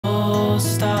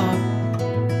stop.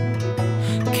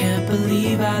 Can't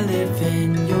believe I live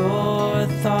in your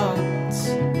thoughts.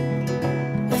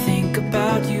 I think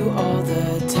about you all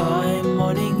the time,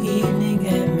 morning, evening,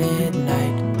 and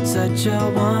midnight. Such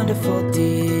a wonderful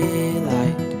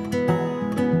delight.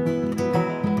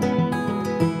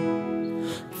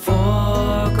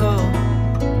 Forgo,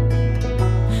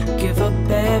 give up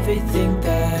everything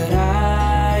that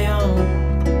I own.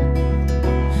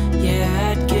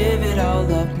 Yeah, I'd give it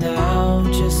all up now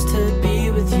just to be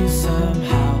with you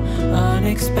somehow.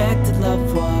 Unexpected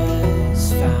love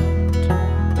was found.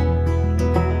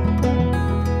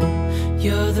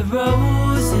 You're the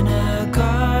rose in a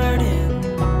garden,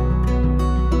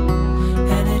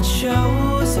 and it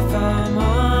shows if I'm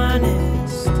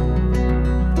honest.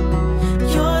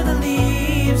 You're the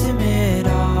leaves in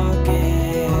mid-August,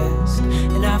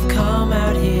 and I've come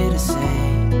out here to say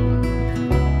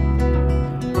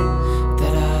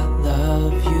that I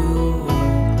love you.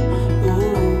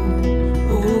 Ooh,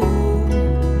 ooh,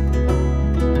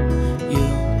 you,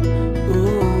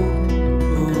 ooh,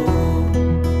 ooh.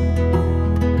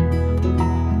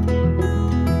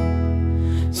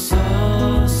 So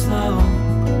slow,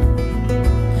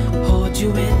 hold you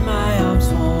in my arms,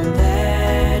 won't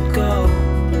let go.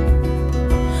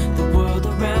 The world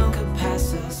around could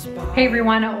pass us by. Hey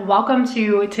everyone, welcome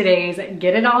to today's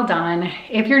Get It All Done.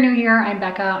 If you're new here, I'm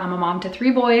Becca. I'm a mom to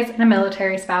 3 boys and a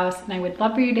military spouse, and I would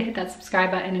love for you to hit that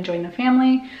subscribe button and join the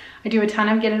family. I do a ton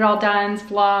of Get It All Done's,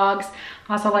 vlogs.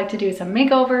 I also like to do some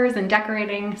makeovers and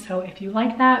decorating, so if you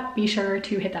like that, be sure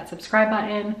to hit that subscribe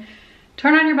button,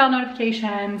 turn on your bell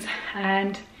notifications,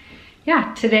 and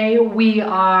yeah, today we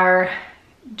are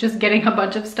just getting a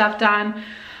bunch of stuff done.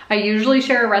 I usually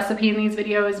share a recipe in these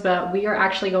videos, but we are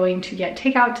actually going to get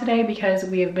takeout today because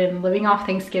we have been living off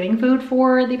Thanksgiving food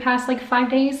for the past like 5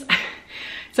 days.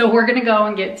 So we're gonna go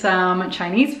and get some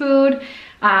Chinese food.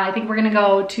 I think we're gonna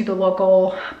go to the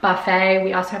local buffet.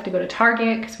 We also have to go to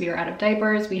Target because we are out of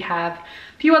diapers. We have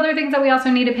a few other things that we also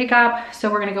need to pick up.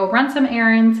 So we're gonna go run some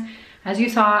errands. As you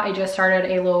saw, I just started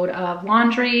a load of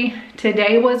laundry.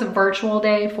 Today was a virtual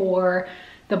day for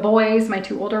the boys, my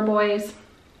 2 older boys.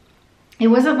 It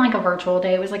wasn't like a virtual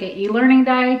day, it was like an e-learning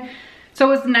day. So it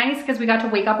was nice because we got to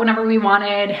wake up whenever we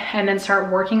wanted and then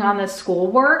start working on the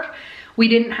schoolwork. We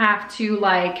didn't have to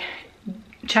like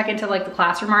check into like the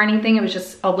classroom or anything. It was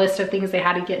just a list of things they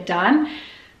had to get done.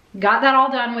 Got that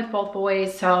all done with both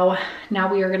boys. So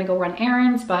now we are gonna go run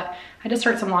errands, but I had to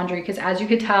start some laundry because as you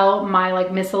could tell, my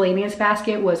like miscellaneous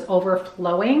basket was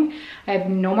overflowing. I have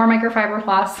no more microfiber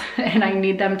cloths and I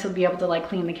need them to be able to like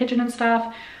clean the kitchen and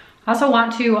stuff. I also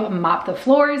want to mop the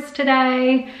floors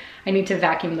today. I need to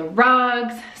vacuum the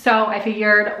rugs. So I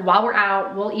figured while we're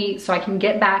out, we'll eat so I can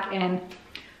get back and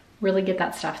really get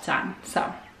that stuff done.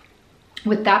 So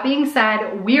with that being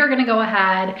said, we are gonna go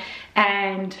ahead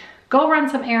and go run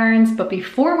some errands. But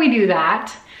before we do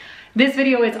that, this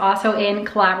video is also in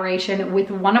collaboration with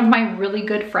one of my really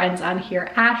good friends on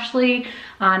here, Ashley,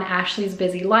 on Ashley's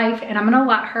Busy Life. And I'm gonna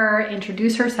let her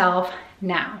introduce herself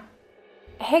now.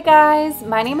 Hey guys,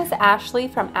 my name is Ashley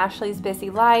from Ashley's Busy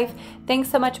Life.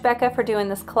 Thanks so much, Becca, for doing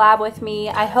this collab with me.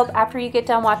 I hope after you get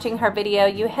done watching her video,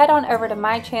 you head on over to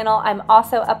my channel. I'm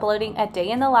also uploading a day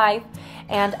in the life,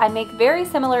 and I make very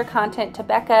similar content to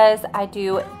Becca's. I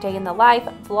do day in the life,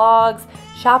 vlogs,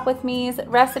 shop with me's,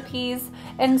 recipes,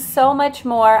 and so much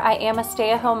more. I am a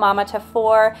stay-at-home mama to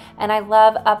 4, and I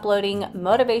love uploading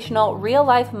motivational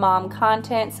real-life mom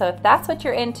content. So if that's what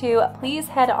you're into, please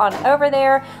head on over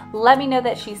there. Let me know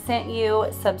that she sent you,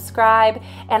 subscribe,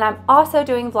 and I'm also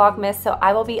doing Vlogmas, so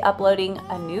I will be uploading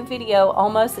a new video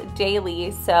almost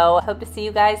daily. So hope to see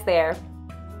you guys there.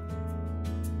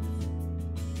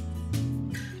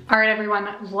 All right, everyone,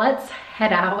 let's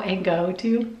head out and go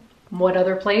to what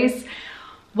other place?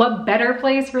 What better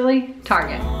place, really?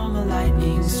 Target. A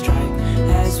lightning strike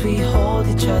as we hold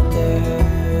each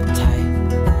other tight.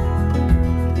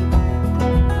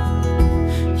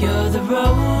 You're the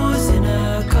rose in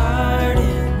a garden,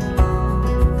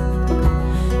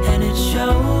 and it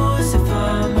shows if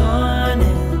I'm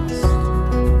honest.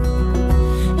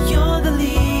 You're the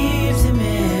leaves in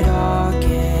mid-August,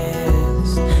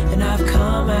 and I've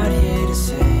come out here to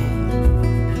say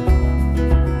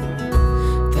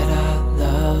that I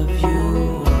love you.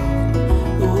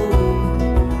 Ooh,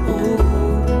 ooh,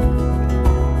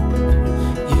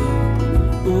 you,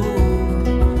 ooh,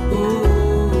 ooh,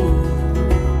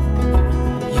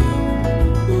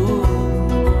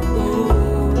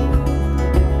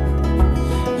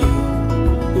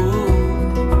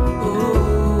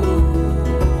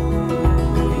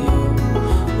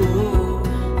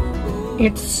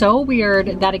 It's so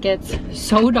weird that it gets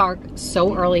so dark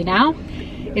so early now.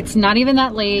 It's not even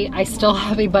that late. I still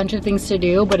have a bunch of things to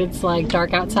do, but it's like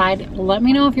dark outside. Let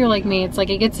me know if you're like me. It's like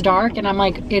it gets dark and I'm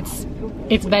like, it's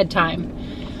bedtime.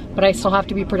 But I still have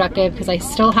to be productive because I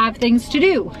still have things to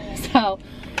do. So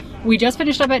we just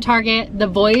finished up at Target. The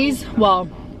boys, well,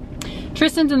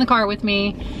 Tristan's in the car with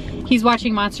me. He's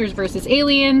watching Monsters vs.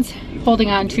 Aliens,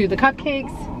 holding on to the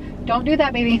cupcakes. Don't do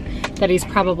that, baby. That he's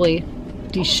probably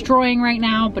destroying right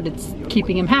now, but it's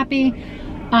keeping him happy.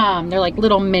 They're like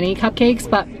little mini cupcakes,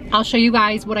 but I'll show you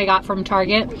guys what I got from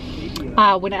Target.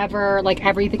 Whenever, like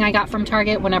everything I got from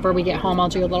Target, whenever we get home, I'll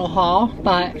do a little haul.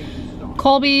 But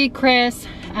Colby, Chris,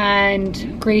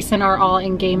 and Grayson are all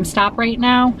in GameStop right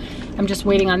now. I'm just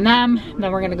waiting on them.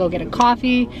 Then we're gonna go get a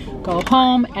coffee, go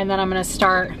home, and then I'm gonna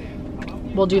start,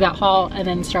 we'll do that haul and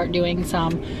then start doing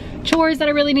some chores that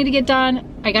I really need to get done.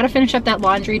 I gotta finish up that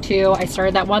laundry too. I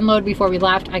started that one load before we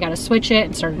left. I gotta switch it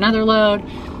and start another load,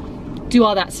 do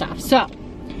all that stuff. So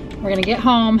we're gonna get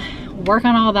home, work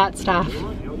on all that stuff.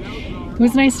 It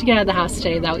was nice to get out of the house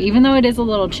today though, even though it is a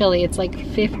little chilly. It's like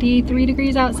 53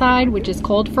 degrees outside, which is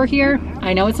cold for here.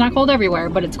 I know it's not cold everywhere,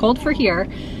 but it's cold for here.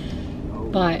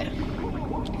 But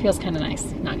it feels kind of nice,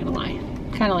 not gonna lie.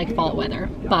 Kind of like fall weather,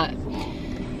 but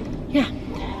yeah.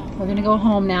 We're gonna go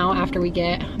home now after we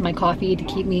get my coffee to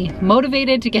keep me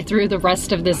motivated to get through the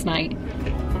rest of this night.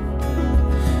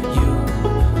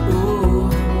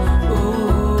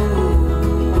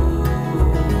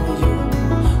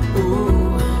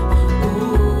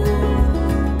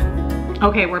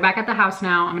 Okay, we're back at the house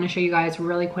now. I'm gonna show you guys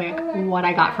really quick what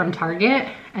I got from Target,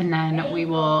 and then we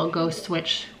will go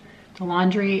switch the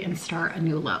laundry and start a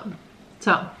new load.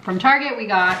 So from Target, we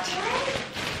got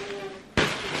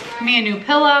me a new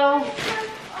pillow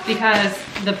because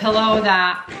the pillow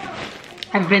that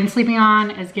I've been sleeping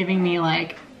on is giving me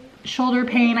like shoulder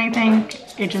pain, I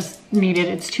think. It just needed,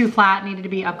 it's too flat, needed to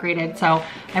be upgraded. So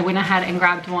I went ahead and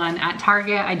grabbed one at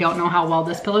Target. I don't know how well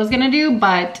this pillow is gonna do,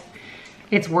 but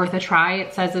it's worth a try.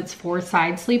 It says it's for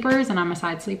side sleepers and I'm a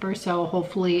side sleeper, so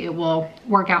hopefully it will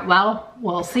work out well.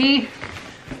 We'll see.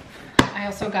 I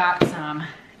also got some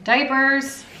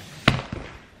diapers.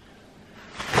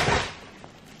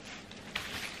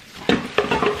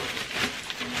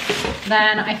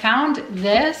 Then I found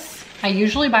this. I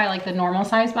usually buy like the normal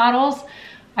size bottles.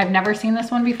 I've never seen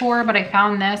this one before, but I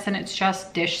found this and it's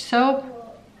just dish soap,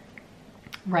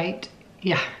 right?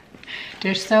 Yeah,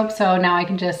 dish soap. So now I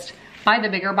can just buy the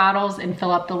bigger bottles and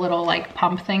fill up the little like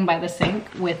pump thing by the sink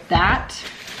with that.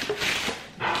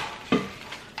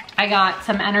 I got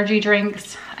some energy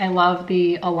drinks. I love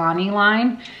the Alani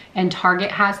line and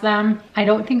Target has them. I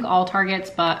don't think all Targets,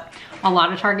 but a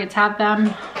lot of Targets have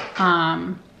them.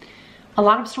 A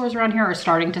lot of stores around here are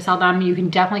starting to sell them. You can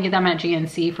definitely get them at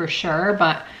GNC for sure,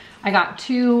 but I got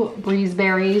 2 Breeze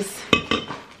Berries,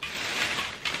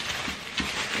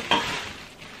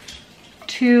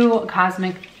 2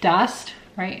 Cosmic Dust,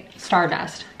 right?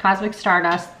 Stardust, Cosmic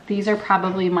Stardust. These are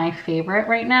probably my favorite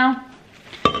right now.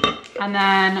 And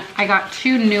then I got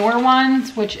 2 newer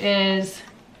ones, which is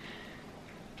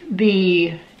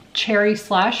the Cherry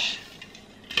Slush,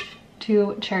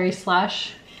 2 Cherry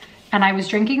Slush. And I was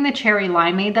drinking the cherry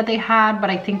limeade that they had, but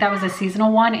I think that was a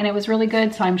seasonal one and it was really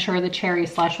good. So I'm sure the cherry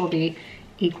slush will be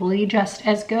equally just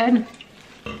as good.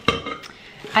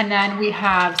 And then we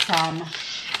have some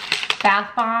bath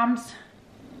bombs,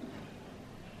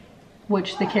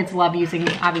 which the kids love using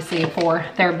obviously for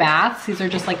their baths. These are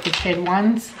just like the kid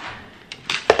ones.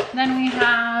 Then we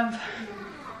have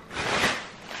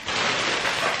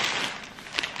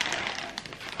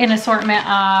an assortment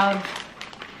of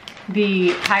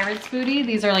the Pirates Booty.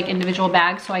 These are like individual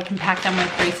bags so I can pack them with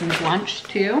Grayson's lunch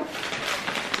too.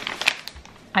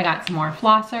 I got some more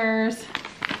flossers.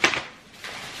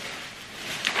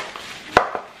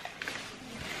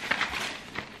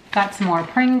 Got some more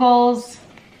Pringles.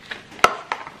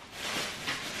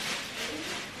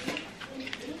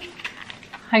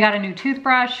 I got a new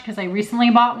toothbrush because I recently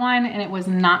bought one and it was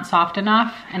not soft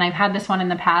enough, and I've had this one in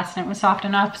the past and it was soft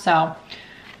enough, so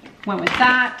went with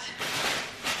that.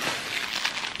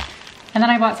 And then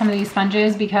I bought some of these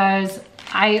sponges because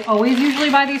I always usually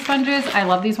buy these sponges. I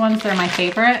love these ones, they're my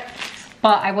favorite,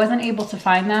 but I wasn't able to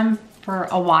find them for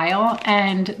a while.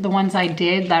 And the ones I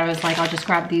did that I was like, I'll just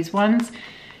grab these ones,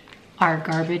 are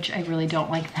garbage. I really don't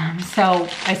like them. So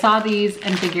I saw these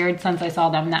and figured since I saw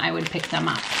them that I would pick them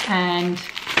up. And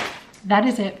that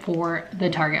is it for the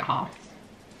Target haul.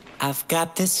 I've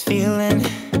got this feeling,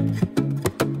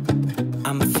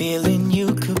 I'm feeling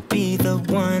you could be the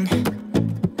one.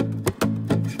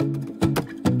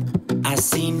 I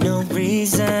see no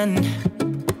reason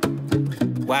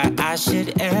why I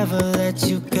should ever let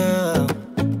you go.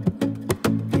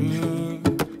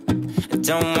 I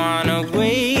don't wanna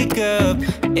wake up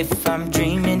if I'm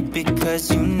dreaming, because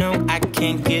you know I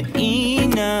can't get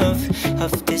enough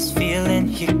of this feeling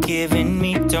you're giving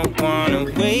me. Don't wanna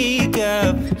wake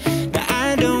up, no,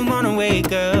 I don't wanna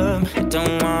wake up. I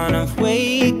don't wanna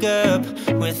wake up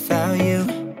without you,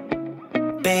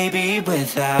 baby,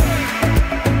 without.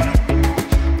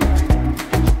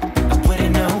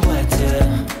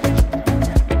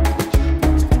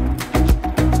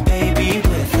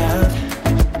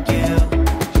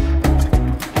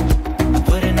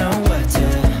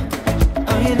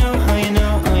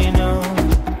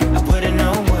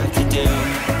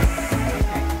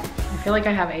 Like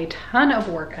I have a ton of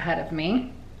work ahead of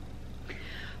me,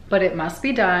 but it must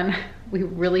be done. We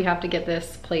really have to get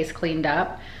this place cleaned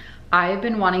up. I've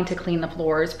been wanting to clean the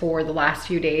floors for the last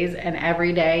few days, and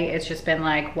every day it's just been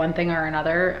like one thing or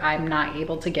another. I'm not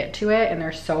able to get to it, and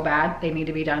they're so bad. They need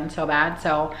to be done so bad.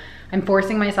 So I'm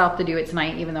forcing myself to do it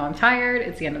tonight, even though I'm tired.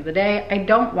 It's the end of the day. I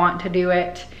don't want to do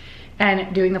it.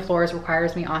 And doing the floors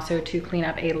requires me also to clean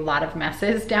up a lot of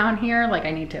messes down here. Like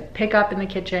I need to pick up in the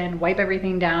kitchen, wipe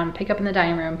everything down, pick up in the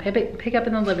dining room, pick up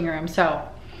in the living room. So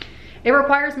it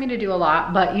requires me to do a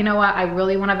lot, but you know what? I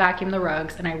really wanna vacuum the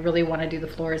rugs and I really wanna do the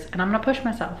floors, and I'm gonna push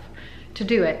myself to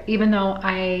do it, even though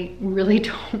I really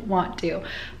don't want to.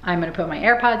 I'm gonna put my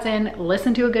AirPods in,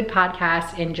 listen to a good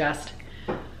podcast, and just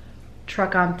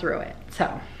truck on through it.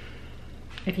 So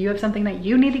if you have something that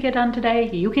you need to get done today,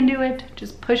 you can do it.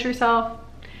 Just push yourself,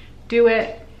 do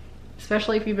it,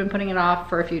 especially if you've been putting it off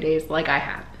for a few days like I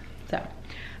have. So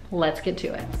let's get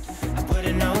to it. I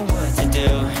wouldn't know what to do,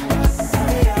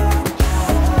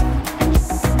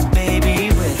 baby,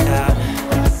 without.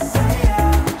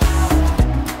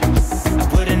 I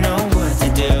wouldn't know what to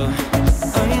do.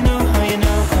 Oh, you know, oh, you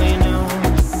know, oh, you know.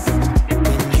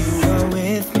 When you are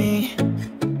with me,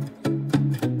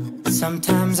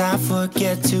 sometimes I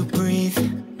forget to breathe.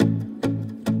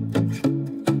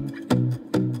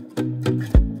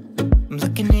 I'm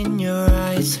looking in your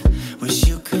eyes, wish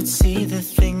you could see the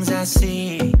things I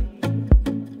see.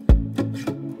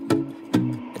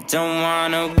 I don't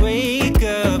wanna wake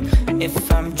up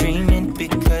if I'm dreaming,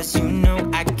 because you know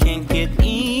I can't get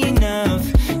enough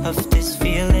of this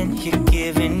feeling you're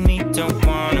giving me. Don't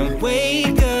wanna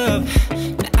wake up,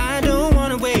 I don't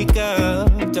wanna wake up.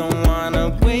 Don't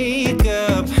wanna wake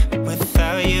up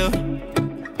without you,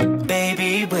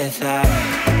 baby, without.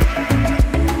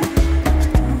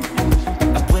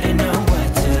 I wouldn't know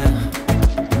what to,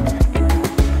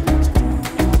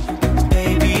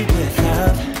 baby,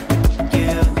 without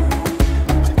you.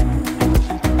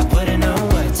 I wouldn't know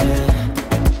what to,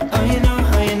 oh, you know,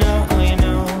 oh, you know, oh, you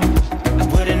know. I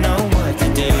wouldn't know what to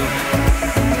do.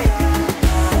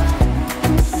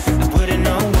 I wouldn't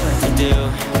know what to do,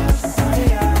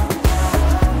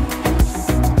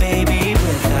 baby,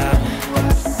 without.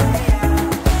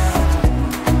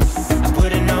 I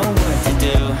wouldn't know what to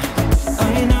do. Oh,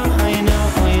 you know, oh, you know,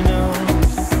 oh, you know.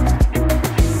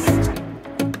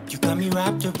 You got me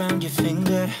wrapped around your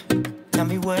finger. Tell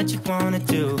me what you wanna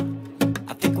do.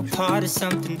 I think we're part of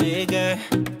something bigger,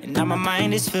 and now my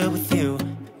mind is filled with you.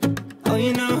 Oh,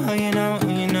 you know, oh, you know, oh,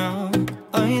 you know.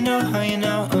 Oh, you know, oh, you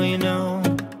know, oh, you know.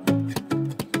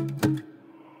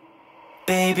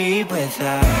 Baby,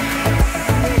 without.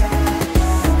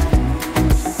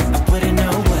 I wouldn't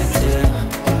know what to,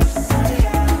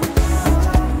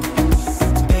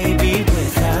 baby,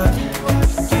 without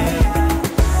you.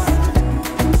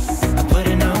 I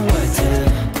wouldn't know what to,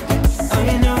 oh,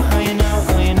 you know, oh, you know,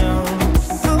 oh, you know.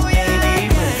 Baby,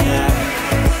 without.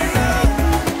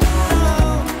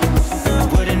 I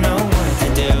wouldn't know what to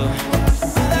do,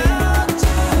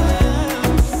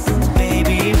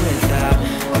 baby, without.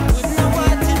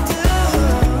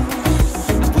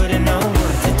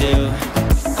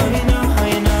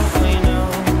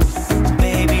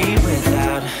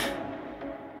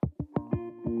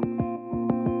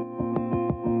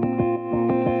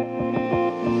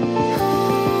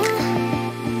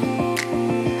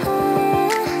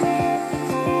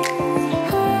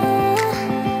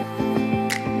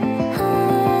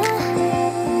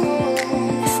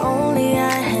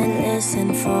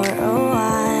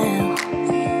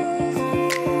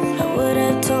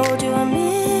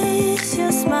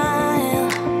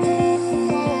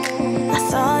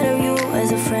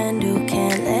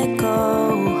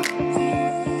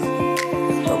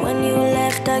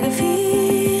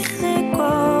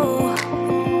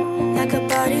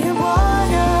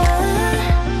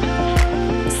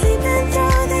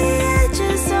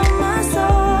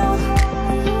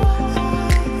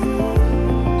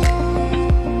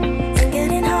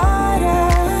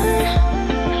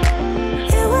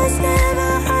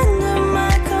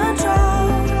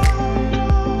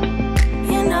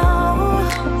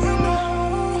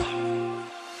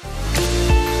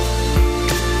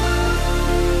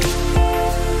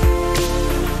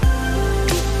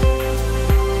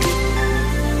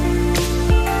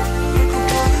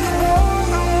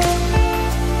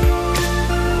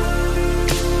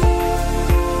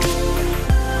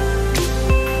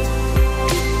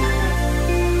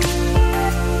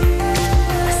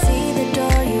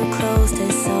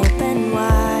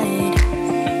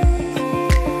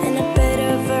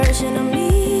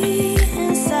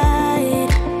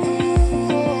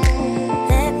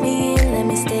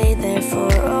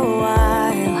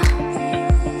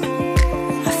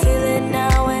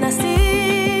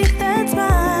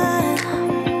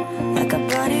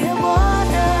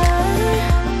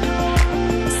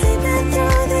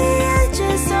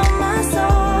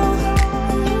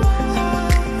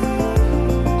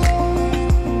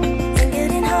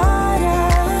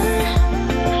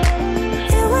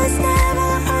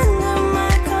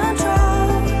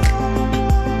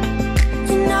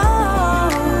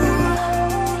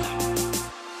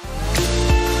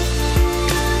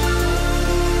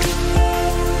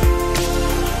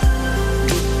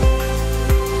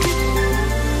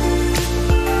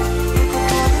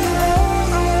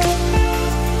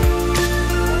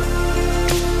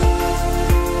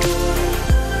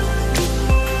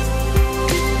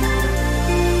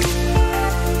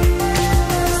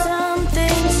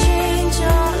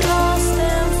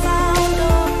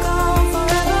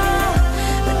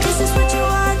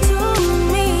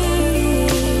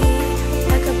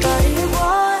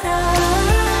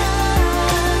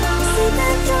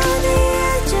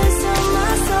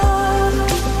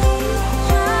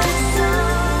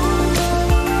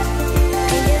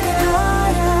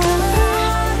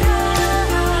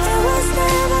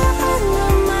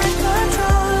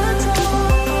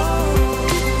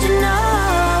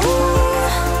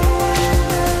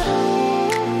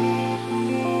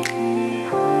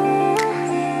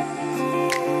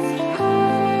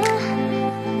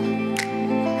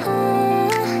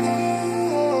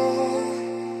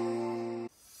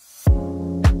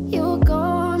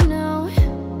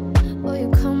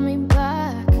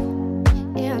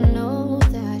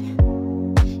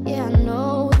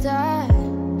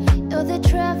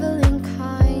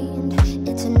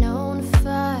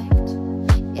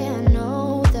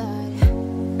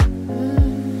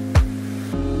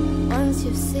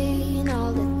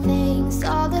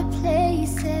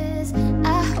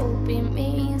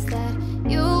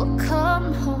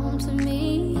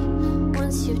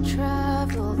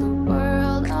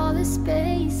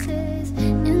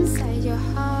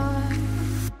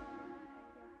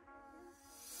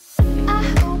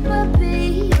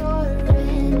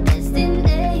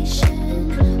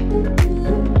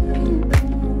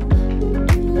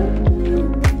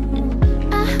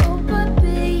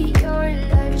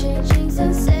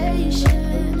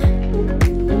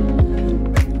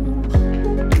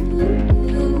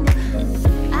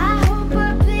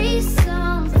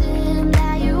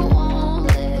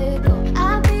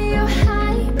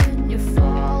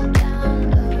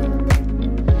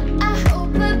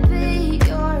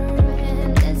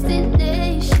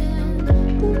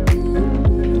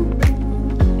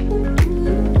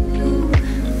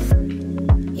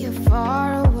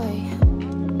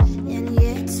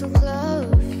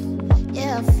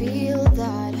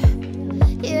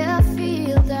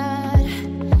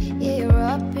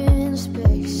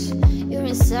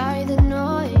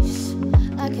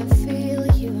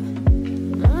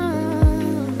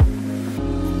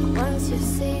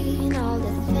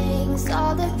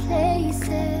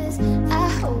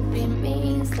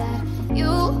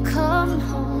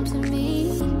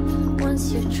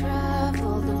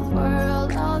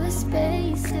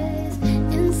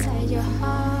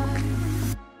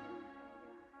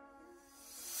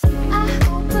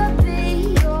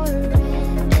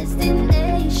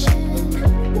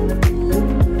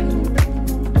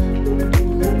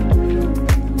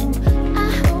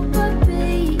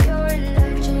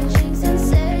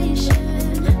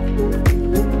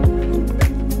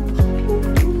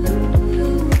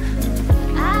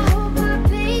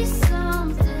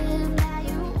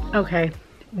 Okay,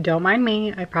 don't mind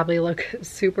me. I probably look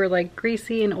super like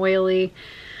greasy and oily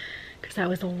because that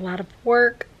was a lot of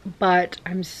work, but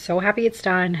I'm so happy it's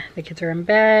done. The kids are in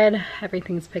bed,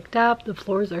 everything's picked up, the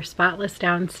floors are spotless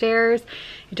downstairs.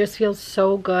 It just feels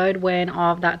so good when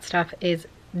all of that stuff is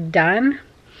done.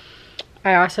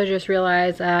 I also just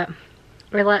realized that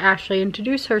I let Ashley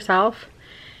introduce herself,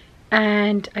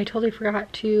 and I totally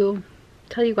forgot to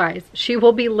tell you guys. She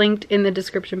will be linked in the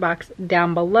description box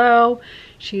down below.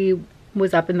 She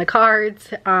was up in the cards.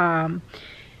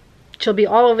 She'll be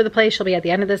all over the place. She'll be at the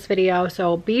end of this video,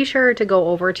 so be sure to go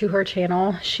over to her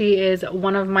channel. She is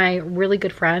one of my really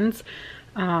good friends.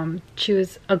 She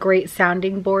was a great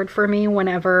sounding board for me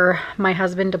whenever my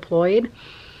husband deployed.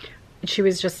 She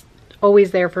was just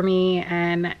always there for me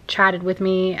and chatted with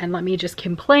me and let me just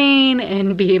complain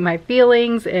and be my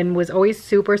feelings, and was always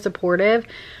super supportive.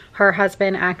 Her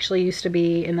husband actually used to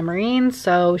be in the Marines,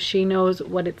 so she knows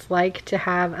what it's like to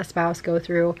have a spouse go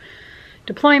through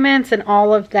deployments and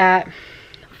all of that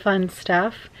fun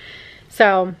stuff.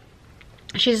 So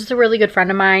she's just a really good friend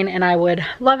of mine, and I would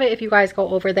love it if you guys go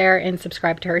over there and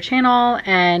subscribe to her channel.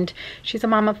 And she's a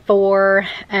mom of 4,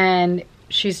 and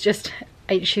she's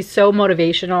so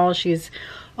motivational. She's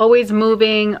always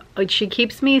moving. She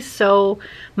keeps me so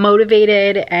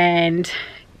motivated and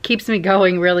keeps me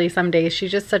going really some days. She's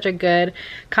just such a good,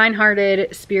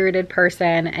 kind-hearted, spirited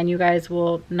person, and you guys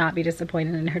will not be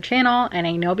disappointed in her channel. And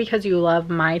I know because you love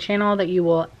my channel that you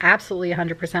will absolutely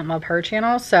 100% love her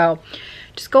channel. So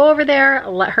just go over there,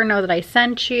 let her know that I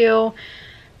sent you.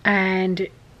 And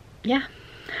yeah,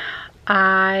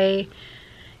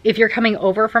 if you're coming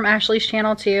over from Ashley's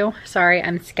channel too, sorry,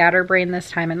 I'm scatterbrained this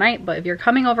time of night, but if you're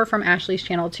coming over from Ashley's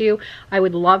channel too, I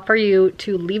would love for you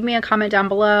to leave me a comment down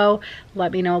below.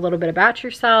 Let me know a little bit about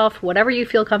yourself, whatever you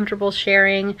feel comfortable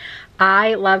sharing.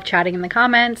 I love chatting in the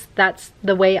comments. That's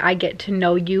the way I get to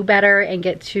know you better and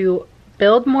get to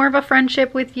build more of a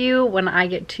friendship with you when I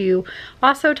get to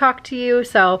also talk to you.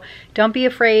 So don't be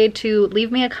afraid to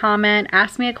leave me a comment,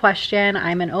 ask me a question.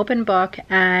 I'm an open book,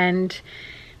 and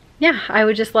yeah, I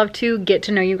would just love to get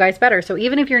to know you guys better. So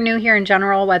even if you're new here in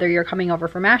general, whether you're coming over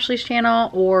from Ashley's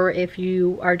channel or if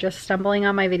you are just stumbling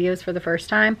on my videos for the first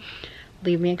time,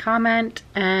 leave me a comment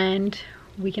and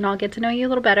we can all get to know you a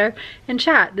little better and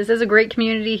chat. This is a great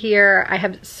community here. I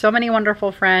have so many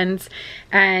wonderful friends,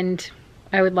 and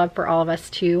I would love for all of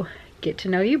us to get to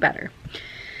know you better.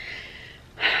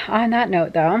 On that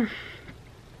note though,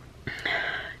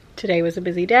 today was a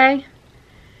busy day.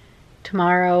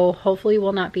 Tomorrow hopefully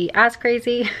will not be as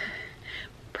crazy.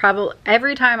 Probably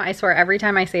every time I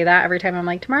say that, every time I'm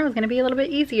like, tomorrow's gonna be a little bit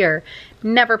easier.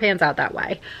 Never pans out that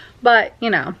way. But you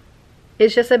know,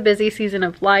 it's just a busy season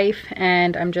of life,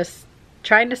 and I'm just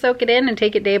trying to soak it in and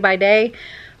take it day by day.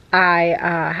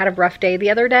 I had a rough day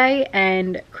the other day,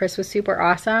 and Chris was super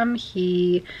awesome.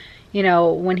 He, you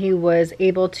know, when he was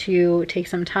able to take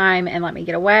some time and let me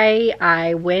get away,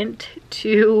 I went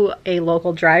to a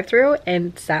local drive-thru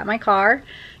and sat in my car,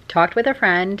 talked with a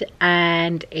friend,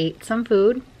 and ate some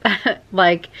food.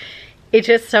 Like, it's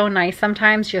just so nice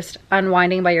sometimes just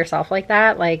unwinding by yourself like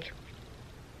that. Like,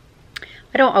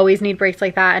 I don't always need breaks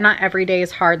like that, and not every day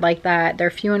is hard like that. They're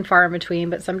few and far in between,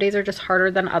 but some days are just harder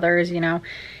than others, you know.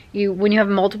 When you have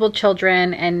multiple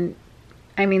children, and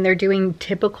I mean, they're doing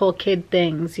typical kid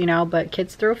things, you know, but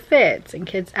kids throw fits and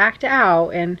kids act out,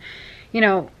 and, you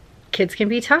know, kids can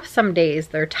be tough some days.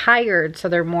 They're tired, so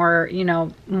they're more, you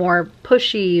know, more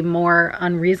pushy, more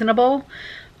unreasonable.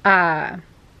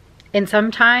 And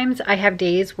sometimes I have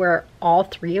days where all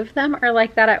 3 of them are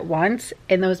like that at once,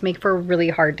 and those make for really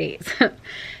hard days.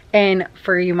 And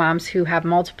for you moms who have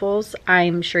multiples,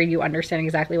 I'm sure you understand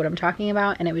exactly what I'm talking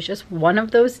about. And it was just one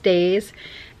of those days.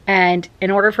 And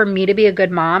in order for me to be a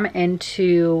good mom and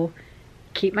to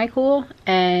keep my cool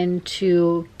and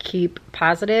to keep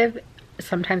positive,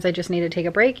 sometimes I just need to take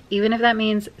a break, even if that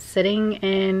means sitting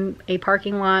in a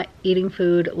parking lot, eating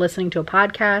food, listening to a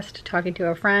podcast, talking to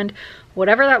a friend,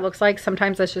 whatever that looks like.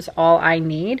 Sometimes that's just all I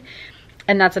need.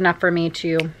 And that's enough for me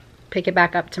to pick it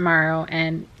back up tomorrow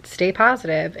and stay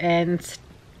positive and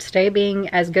stay being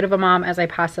as good of a mom as I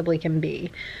possibly can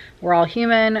be. We're all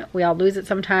human. We all lose it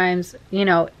sometimes. You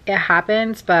know, it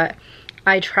happens, but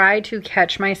I try to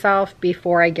catch myself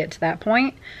before I get to that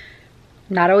point.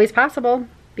 Not always possible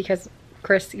because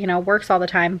Chris, you know, works all the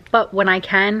time, but when I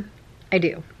can, I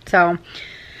do. So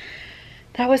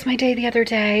that was my day the other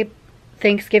day.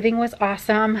 Thanksgiving was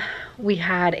awesome. We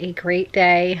had a great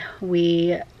day.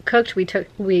 We cooked, we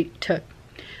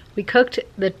cooked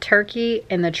the turkey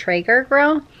in the Traeger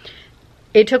grill.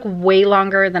 It took way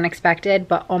longer than expected,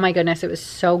 but oh my goodness, it was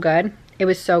so good. It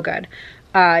was so good.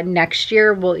 next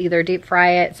year we'll either deep fry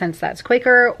it since that's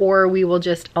quicker, or we will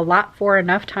just allot for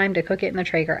enough time to cook it in the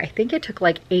Traeger. I think it took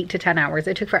like 8 to 10 hours.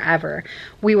 It took forever.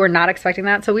 We were not expecting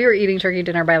that. So we were eating turkey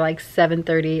dinner by like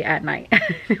 7:30 at night,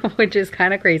 which is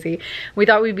kind of crazy. We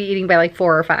thought we'd be eating by like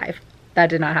 4 or 5. That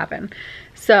did not happen.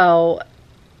 So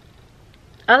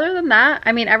other than that,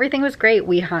 I mean, everything was great.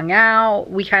 We hung out,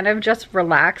 we kind of just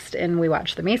relaxed, and we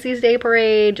watched the Macy's Day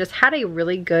Parade, just had a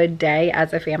really good day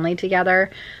as a family together.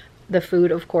 The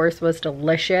food, of course, was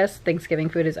delicious. Thanksgiving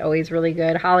food is always really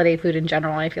good. Holiday food in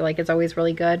general, I feel like it's always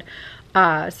really good.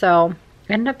 So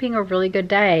it ended up being a really good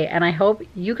day, and I hope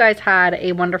you guys had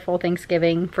a wonderful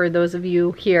Thanksgiving. For those of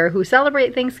you here who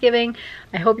celebrate Thanksgiving,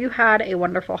 I hope you had a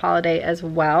wonderful holiday as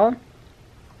well.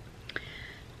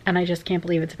 And I just can't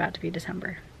believe it's about to be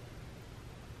December.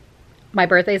 My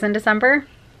birthday's in December.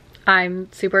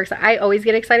 I'm super excited. I always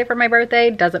get excited for my birthday.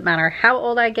 Doesn't matter how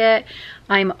old I get.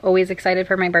 I'm always excited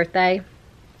for my birthday.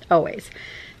 Always.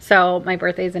 So my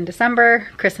birthday's in December.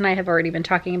 Chris and I have already been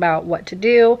talking about what to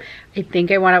do. I think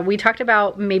we talked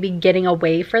about maybe getting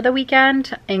away for the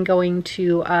weekend and going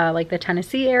to like the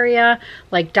Tennessee area,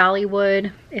 like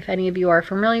Dollywood. If any of you are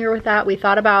familiar with that, we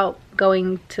thought about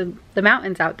going to the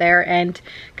mountains out there and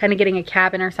kind of getting a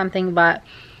cabin or something, but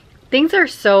things are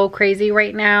so crazy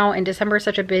right now, and December is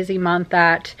such a busy month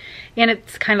that, and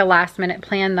it's kind of last minute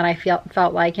plan, that I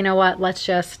felt like, you know what, let's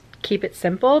just keep it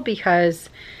simple, because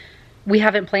we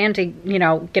haven't planned to, you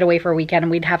know, get away for a weekend,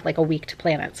 and we'd have like a week to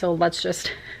plan it. So let's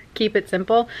just keep it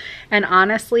simple. And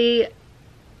honestly,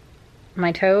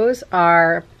 my toes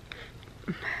are,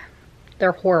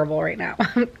 they're horrible right now.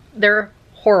 They're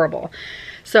horrible.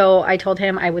 So I told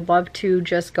him I would love to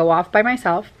just go off by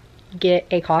myself, get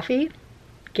a coffee,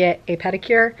 get a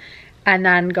pedicure, and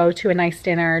then go to a nice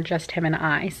dinner, just him and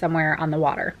I, somewhere on the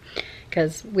water.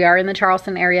 Because we are in the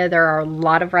Charleston area. There are a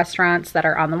lot of restaurants that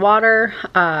are on the water.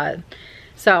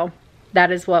 So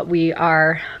that is what we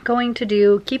are going to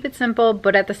do. Keep it simple,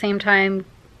 but at the same time,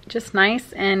 just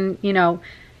nice and, you know,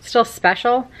 still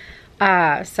special.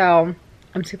 So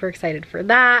I'm super excited for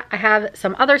that. I have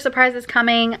some other surprises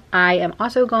coming. I am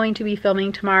also going to be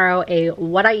filming tomorrow a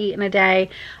what I eat in a day.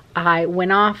 I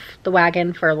went off the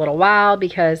wagon for a little while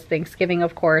because Thanksgiving,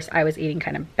 of course, I was eating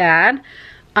kind of bad.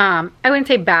 I wouldn't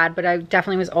say bad, but I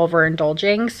definitely was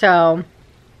overindulging. So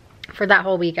for that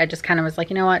whole week, I just kind of was like,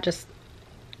 you know what, just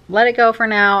let it go for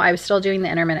now. I was still doing the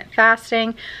intermittent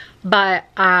fasting, but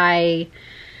I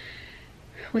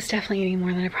was definitely eating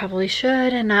more than I probably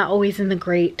should, and not always the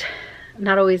great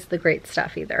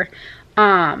stuff either.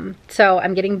 So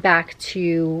I'm getting back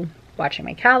to watching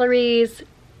my calories,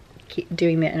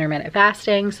 doing the intermittent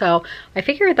fasting. So I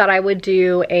figured that I would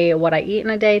do a what I eat in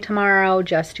a day tomorrow,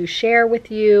 just to share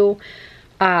with you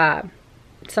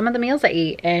some of the meals I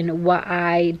eat and what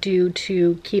I do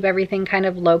to keep everything kind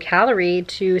of low calorie,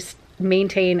 to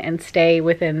maintain and stay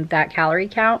within that calorie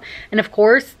count. And of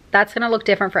course, that's going to look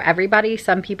different for everybody.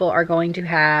 Some people are going to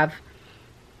have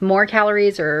more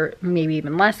calories or maybe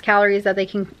even less calories that they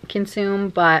can consume,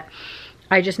 but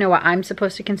I just know what I'm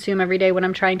supposed to consume every day when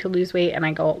I'm trying to lose weight, and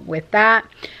I go with that.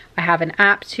 I have an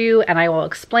app too, and I will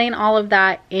explain all of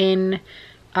that in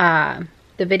the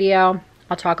video.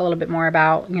 I'll talk a little bit more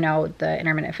about, you know, the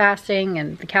intermittent fasting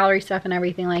and the calorie stuff and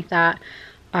everything like that.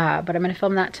 But I'm going to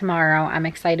film that tomorrow. I'm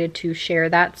excited to share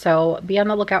that, so be on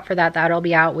the lookout for that. That'll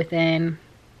be out within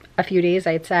a few days,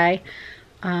 I'd say.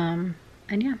 And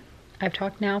yeah, I've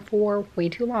talked now for way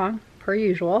too long, per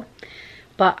usual.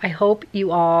 But I hope you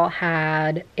all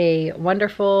had a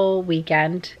wonderful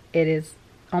weekend. It is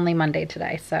only Monday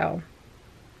today, so,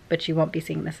 but you won't be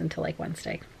seeing this until like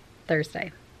Wednesday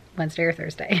or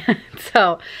Thursday.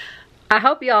 So I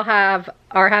hope you all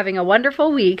are having a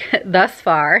wonderful week thus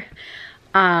far.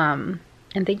 And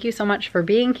thank you so much for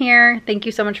being here. Thank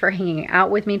you so much for hanging out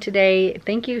with me today.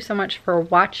 Thank you so much for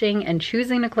watching and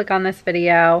choosing to click on this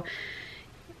video.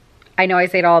 I know I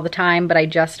say it all the time, but I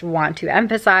just want to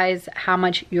emphasize how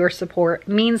much your support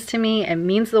means to me. It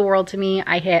means the world to me.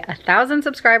 I hit 1,000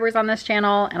 subscribers on this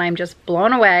channel, and I'm just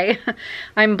blown away.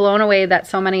 I'm blown away that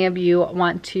so many of you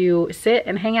want to sit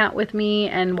and hang out with me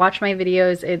and watch my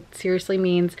videos. It seriously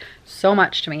means so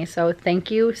much to me. So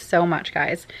thank you so much,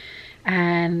 guys.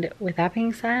 And with that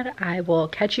being said, I will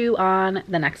catch you on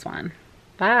the next one.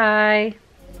 Bye.